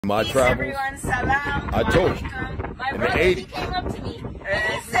My Peace, travels, everyone. Salam. I told you, My in the brother, 80s. he came up to me.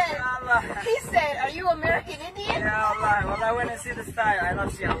 He said, "Are you American Indian?" Yeah, Allah. Well, I went and see the style. I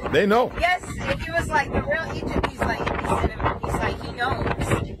love you. They know. Yes, and he was like, the real Egypt. He's like, he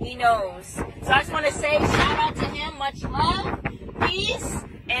knows. He knows. So I just want to say, shout out to him. Much love, peace,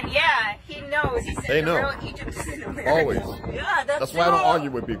 and yeah, he knows. He said They the know. real Egypt is in America. Always. Yeah, That's why I don't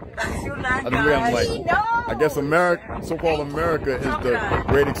argue with people. That's you, not That's the way I'm guys. He like, knows. I guess America, so-called America, is the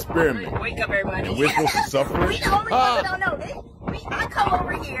great experiment. Wake up, everybody. And we're supposed to suffer We it. the only ones that don't know. I come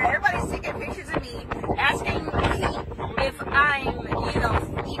over here, everybody's taking pictures of me, asking me if I'm,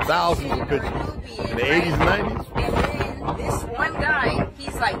 Egyptian Thousands of or pictures. Nubian, In the right? 80s, 90s. And then this one guy,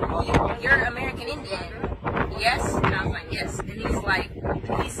 he's like, you're American Indian, yes? And I was like, yes. And he's like,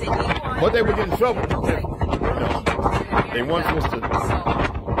 he said, you want... But they would get in trouble. They want us to...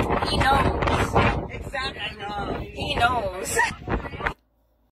 So, he knows. Exactly. I know. He knows.